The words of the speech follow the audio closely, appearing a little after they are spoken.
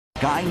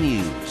Sky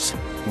News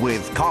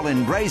with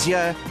Colin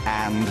Brazier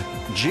and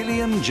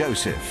Gillian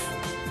Joseph.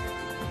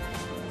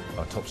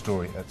 Our top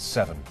story at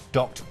 7.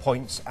 Docked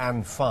points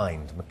and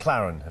fined.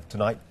 Mclaren have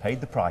tonight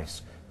paid the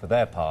price for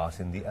their part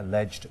in the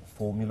alleged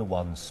Formula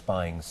One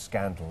spying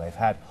scandal. They've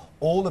had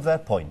all of their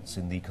points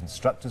in the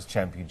Constructors'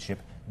 Championship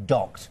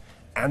docked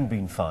and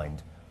been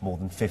fined more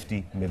than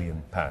 £50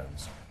 million.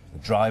 The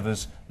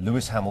drivers,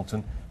 Lewis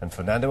Hamilton and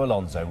Fernando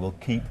Alonso, will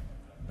keep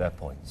their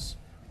points.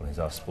 Well, here's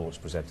our sports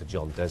presenter,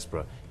 John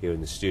Desborough, here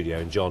in the studio.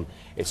 And John,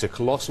 it's a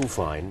colossal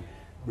fine.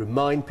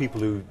 Remind people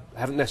who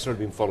haven't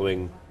necessarily been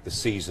following the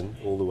season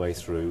all the way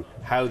through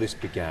how this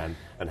began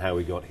and how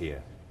we got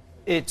here.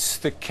 It's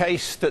the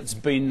case that's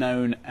been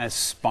known as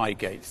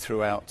Spygate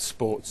throughout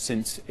sports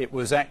since it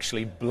was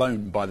actually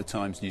blown by the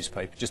Times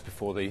newspaper just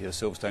before the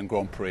Silverstone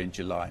Grand Prix in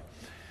July.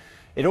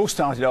 It all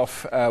started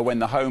off when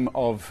the home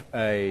of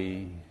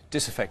a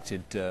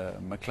disaffected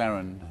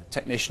Mclaren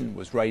technician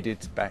was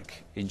raided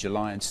back in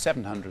July, and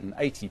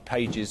 780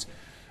 pages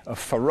of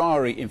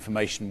Ferrari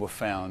information were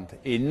found,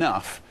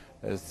 enough,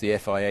 as the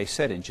FIA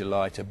said in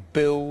July, to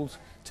build,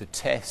 to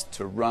test,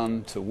 to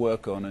run, to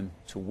work on and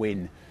to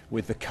win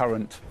with the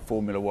current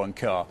Formula One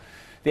car.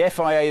 The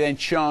FIA then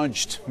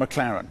charged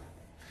Mclaren.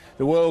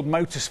 The World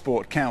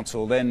Motorsport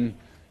Council then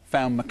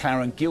found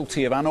Mclaren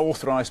guilty of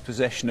unauthorised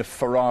possession of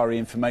Ferrari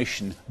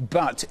information,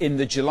 but in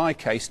the July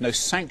case no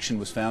sanction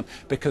was found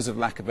because of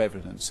lack of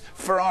evidence.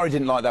 Ferrari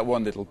didn't like that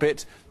one little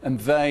bit, and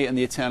they and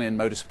the Italian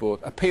Motorsport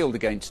appealed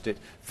against it.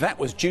 That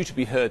was due to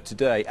be heard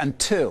today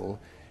until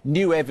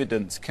new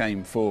evidence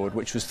came forward,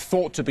 which was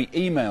thought to be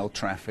email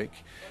traffic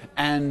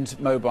and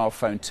mobile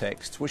phone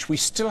text, which we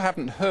still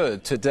haven't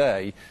heard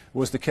today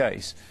was the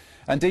case.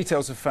 And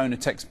details of phone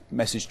and text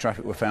message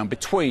traffic were found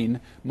between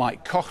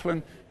Mike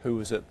Coughlin, who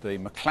was at the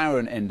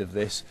Mclaren end of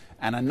this,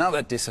 and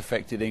another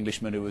disaffected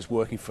Englishman who was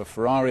working for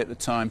Ferrari at the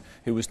time,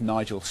 who was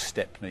Nigel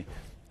Stepney.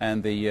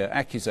 And the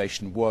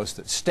accusation was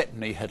that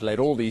Stepney had let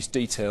all these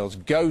details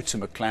go to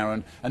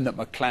Mclaren and that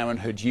Mclaren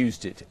had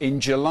used it. In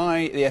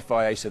July, the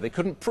FIA said they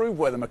couldn't prove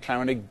whether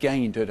Mclaren had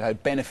gained or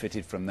had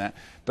benefited from that,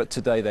 but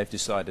today they've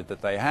decided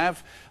that they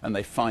have, and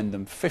they fined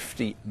them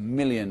 £50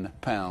 million,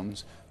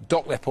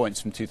 docked their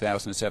points from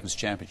 2007's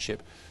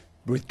championship,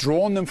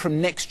 withdrawn them from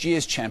next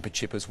year's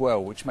championship as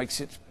well, which makes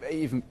it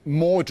even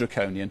more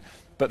draconian.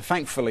 But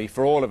thankfully,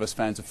 for all of us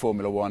fans of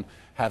Formula One,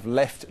 have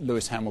left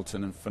Lewis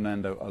Hamilton and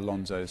Fernando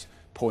Alonso's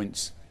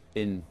points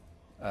in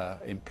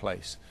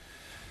place.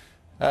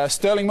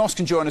 Sterling Moss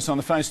can join us on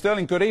the phone.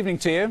 Sterling, good evening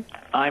to you.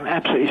 I'm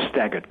absolutely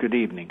staggered. Good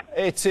evening.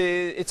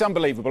 It's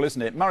unbelievable,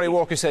 isn't it? Murray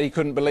Walker said he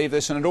couldn't believe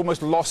this and had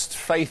almost lost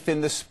faith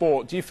in the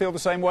sport. Do you feel the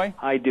same way?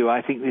 I do.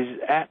 I think this is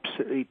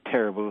absolutely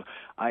terrible.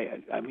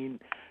 I mean,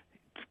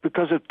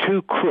 because of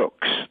two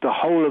crooks, the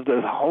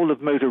whole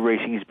of motor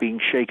racing is being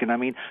shaken. I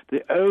mean,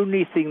 the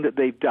only thing that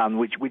they've done,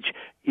 which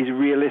is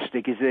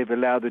realistic, is they've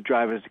allowed the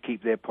drivers to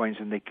keep their points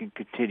and they can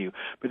continue.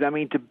 But I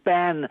mean, to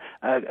ban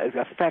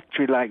a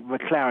factory like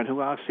Mclaren,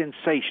 who are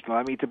sensational,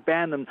 I mean, to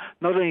ban them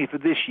not only for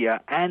this year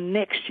and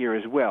next year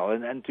as well,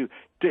 and to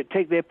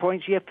take their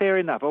points, yeah, fair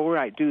enough. All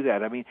right, do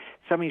that. I mean,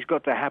 something's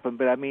got to happen.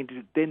 But I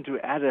mean, then to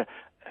add a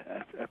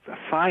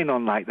fine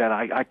on like that,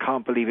 I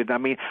can't believe it. I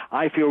mean,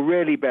 I feel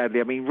really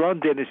badly. I mean, Ron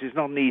Dennis is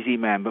not an easy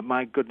man, but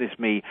my goodness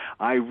me,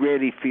 I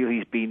really feel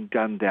he's been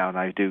done down.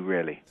 I do,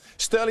 really.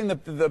 Sterling,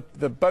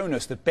 the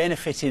bonus, the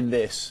benefit in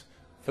this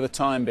for the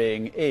time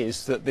being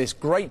is that this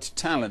great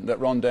talent that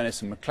Ron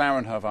Dennis and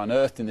Mclaren have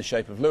unearthed in the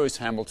shape of Lewis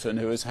Hamilton,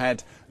 who has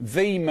had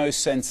the most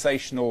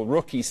sensational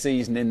rookie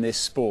season in this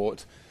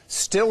sport,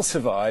 still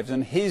survives,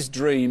 and his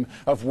dream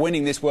of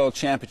winning this World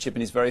Championship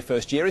in his very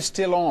first year is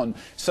still on.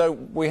 So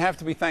we have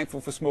to be thankful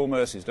for small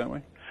mercies, don't we?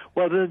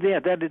 Well, yeah,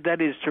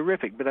 that is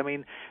terrific. But I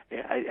mean,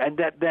 and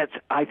that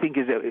I think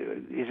is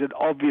an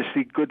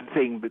obviously good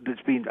thing, but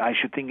that's been, I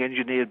should think,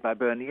 engineered by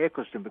Bernie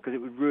Ecclestone, because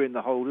it would ruin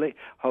the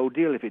whole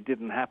deal if it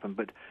didn't happen.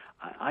 But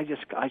I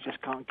just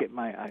can't get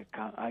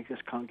I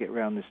just can't get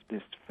around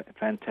this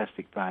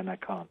fantastic fine. I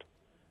can't.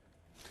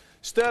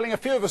 Sterling, a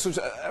few of us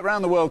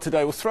around the world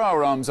today will throw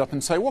our arms up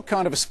and say, what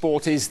kind of a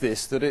sport is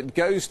this, that it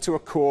goes to a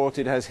court,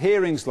 it has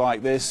hearings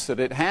like this,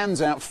 that it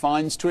hands out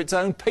fines to its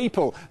own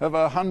people of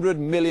 $100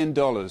 million?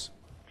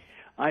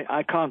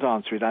 I can't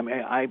answer it.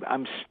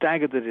 I'm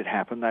staggered that it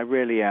happened. I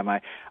really am.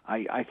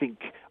 I think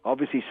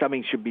obviously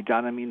something should be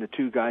done. I mean, the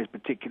two guys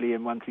particularly,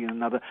 and one thing and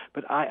another.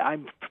 But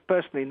I'm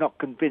personally not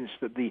convinced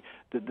that the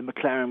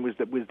McLaren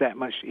was that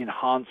much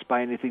enhanced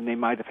by anything they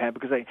might have had,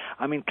 because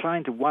I'm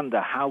inclined to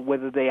wonder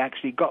whether they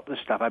actually got the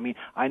stuff. I mean,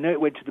 I know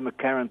it went to the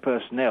McLaren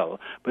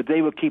personnel, but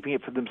they were keeping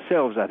it for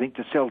themselves, I think,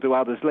 to sell to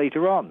others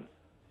later on.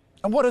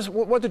 And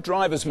what do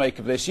drivers make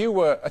of this? You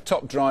were a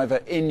top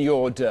driver in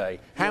your day.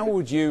 How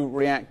would you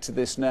react to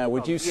this now?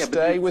 Would you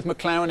stay with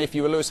McLaren if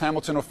you were Lewis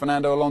Hamilton or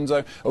Fernando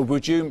Alonso, or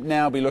would you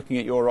now be looking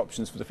at your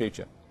options for the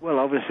future? Well,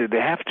 obviously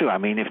they have to. I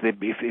mean, if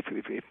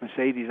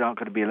Mercedes aren't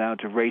going to be allowed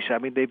to race, I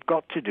mean, they've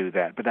got to do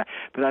that. But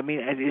I mean,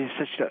 it is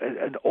such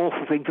an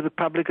awful thing for the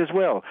public as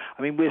well.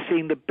 I mean, we're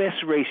seeing the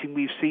best racing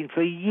we've seen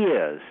for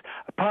years.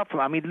 Apart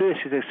from, I mean, Lewis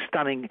is a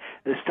stunning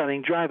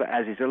driver,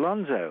 as is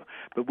Alonso.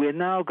 But we're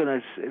now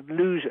going to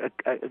lose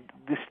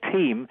this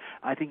team.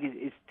 I think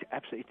it's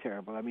absolutely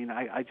terrible. I mean,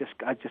 I just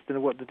don't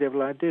know what the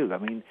devil I do. I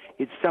mean,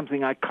 it's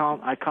something I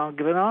can't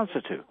give an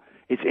answer to.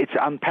 It's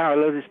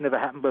unparalleled. It's never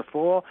happened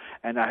before,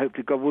 and I hope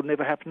to God will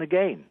never happen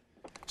again.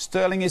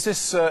 Sterling, is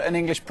this an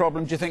English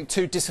problem? Do you think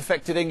two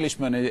disaffected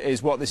Englishmen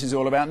is what this is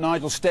all about?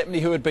 Nigel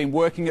Stepney, who had been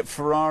working at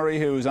Ferrari,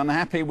 who was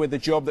unhappy with the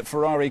job that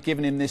Ferrari had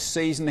given him this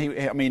season.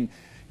 I mean,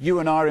 you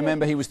and I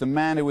remember he was the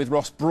man who, with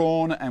Ross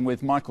Brawn and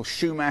with Michael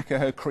Schumacher,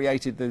 who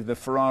created the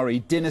Ferrari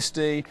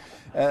dynasty.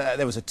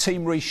 There was a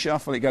team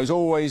reshuffle. It goes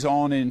always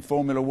on in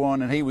Formula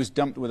One, and he was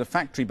dumped with a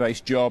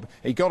factory-based job.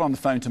 He got on the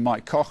phone to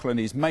Mike Coughlin,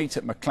 his mate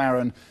at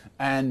McLaren,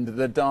 and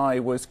the die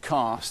was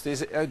cast.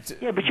 Is it,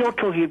 yeah, but you're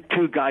talking of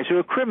two guys who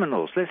are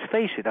criminals. Let's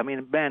face it. I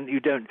mean, man, you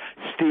don't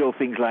steal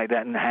things like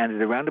that and hand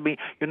it around. I mean,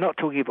 you're not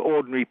talking of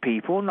ordinary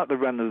people, not the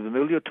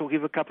run-of-the-mill. You're talking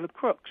of a couple of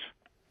crooks.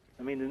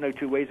 I mean, there's no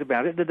two ways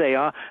about it. That they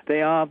are.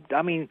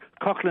 I mean,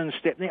 Coughlin and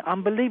Stepney,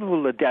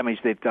 unbelievable the damage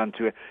they've done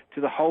to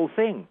the whole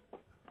thing.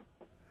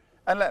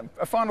 And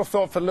a final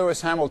thought for Lewis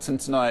Hamilton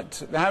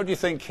tonight. How do you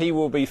think he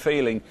will be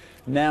feeling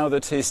now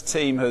that his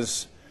team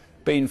has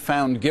been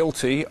found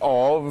guilty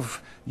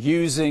of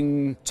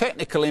using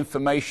technical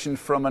information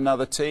from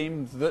another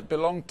team that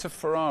belonged to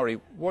Ferrari?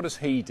 What does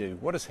he do?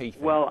 What does he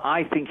think? Well,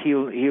 I think he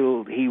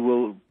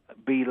will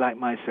be like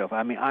myself.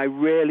 I mean, I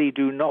really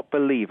do not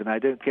believe, and I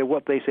don't care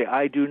what they say,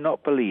 I do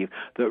not believe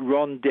that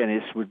Ron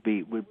Dennis would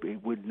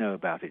know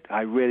about it.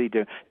 I really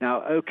do.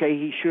 Now, okay,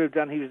 he should have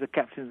done. He was the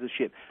captain of the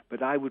ship,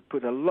 but I would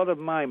put a lot of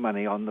my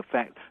money on the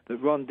fact that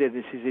Ron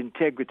Dennis's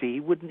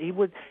integrity.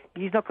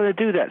 He's not going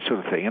to do that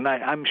sort of thing, and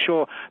I'm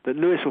sure that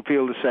Lewis will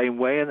feel the same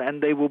way,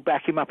 and they will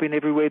back him up in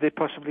every way they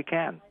possibly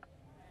can.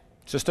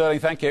 So, Sterling,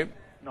 thank you.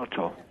 Not at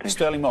all. Thanks.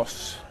 Sterling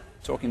Moss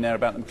talking there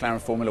about the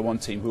McLaren Formula One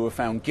team, who were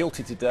found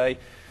guilty today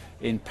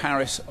in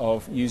Paris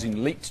of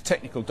using leaked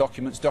technical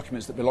documents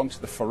that belong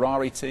to the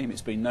Ferrari team.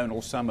 It's been known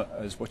all summer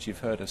as what you've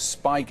heard as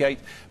Spygate.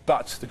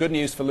 But the good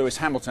news for Lewis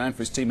Hamilton and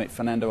for his teammate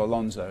Fernando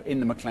Alonso in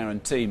the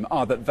McLaren team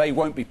are that they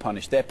won't be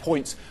punished. Their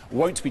points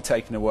won't be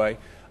taken away.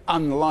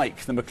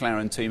 Unlike the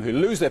McLaren team, who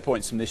lose their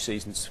points from this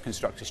season's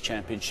Constructors'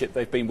 Championship,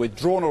 they've been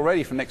withdrawn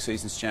already from next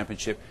season's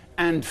Championship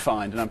and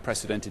fined an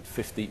unprecedented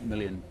 £50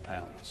 million.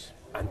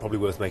 And probably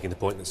worth making the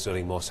point that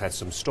Sterling Moss had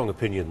some strong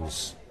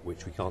opinions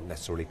which we can't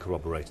necessarily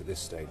corroborate at this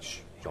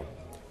stage. John?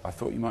 I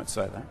thought you might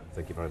say that.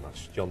 Thank you very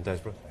much. John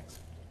Desborough, thanks.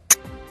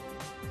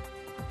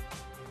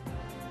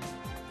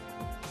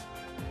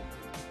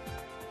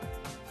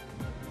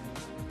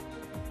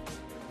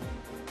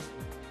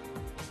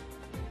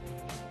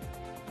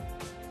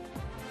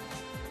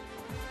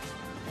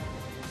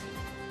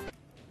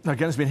 Now,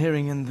 again, has been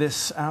hearing in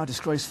this hour,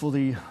 disgrace for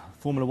the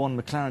Formula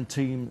One McLaren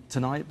team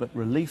tonight, but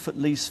relief at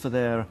least for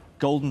their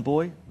golden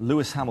boy,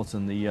 Lewis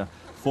Hamilton, the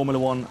Formula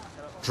One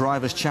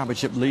Drivers'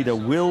 Championship leader,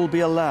 will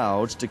be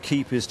allowed to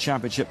keep his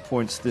championship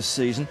points this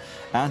season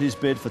and his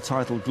bid for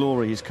title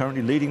glory. He's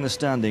currently leading the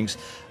standings,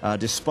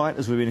 despite,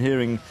 as we've been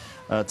hearing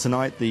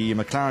tonight, the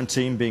McLaren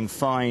team being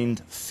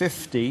fined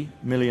 £50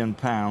 million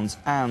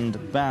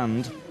and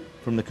banned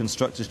from the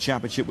Constructors'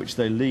 Championship, which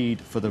they lead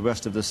for the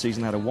rest of the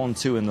season. They had a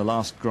 1-2 in the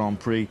last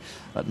Grand Prix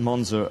at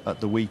Monza at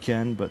the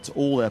weekend, but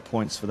all their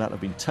points for that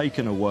have been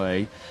taken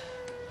away.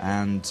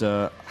 And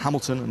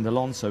Hamilton and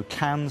Alonso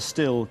can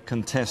still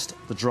contest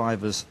the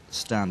drivers'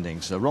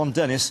 standings. So Ron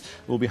Dennis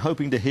will be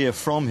hoping to hear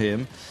from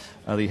him,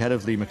 the head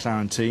of the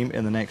McLaren team,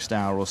 in the next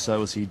hour or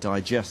so as he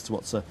digests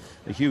what's a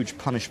huge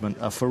punishment.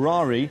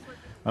 Ferrari,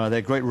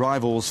 they're great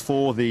rivals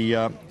for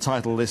the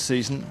title this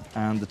season,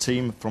 and the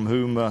team from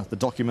whom the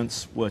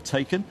documents were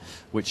taken,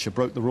 which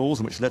broke the rules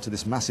and which led to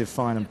this massive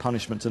fine and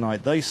punishment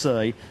tonight. They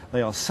say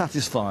they are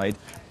satisfied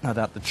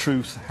that the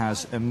truth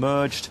has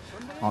emerged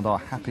and are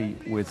happy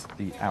with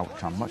the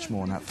outcome. Much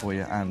more on that for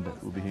you, and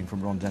we'll be hearing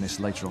from Ron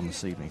Dennis later on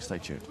this evening. Stay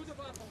tuned.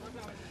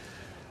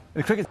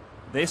 In cricket,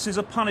 this is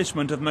a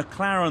punishment of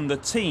McLaren, the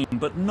team,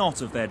 but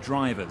not of their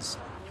drivers.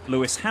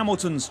 Lewis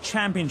Hamilton's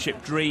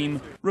championship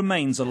dream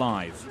remains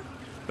alive.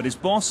 But his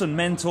boss and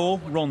mentor,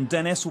 Ron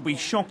Dennis, will be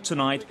shocked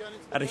tonight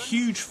at a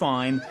huge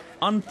fine,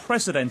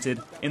 unprecedented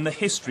in the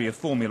history of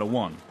Formula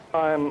One.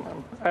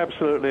 I'm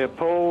absolutely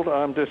appalled,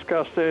 I'm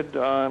disgusted,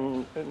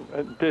 I'm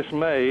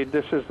dismayed.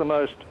 This is the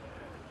most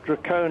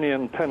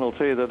draconian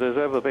penalty that has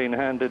ever been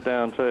handed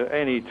down to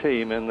any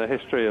team in the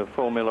history of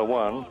Formula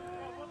One.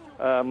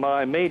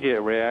 My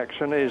immediate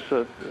reaction is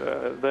that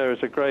there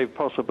is a grave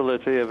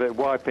possibility of it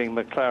wiping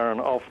McLaren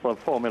off the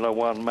Formula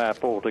One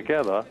map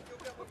altogether.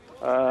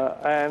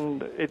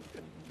 And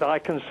I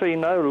can see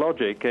no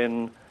logic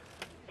in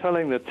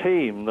telling the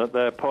team that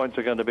their points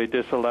are going to be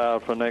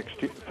disallowed for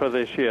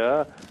this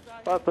year,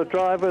 but the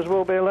drivers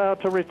will be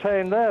allowed to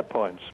retain their points.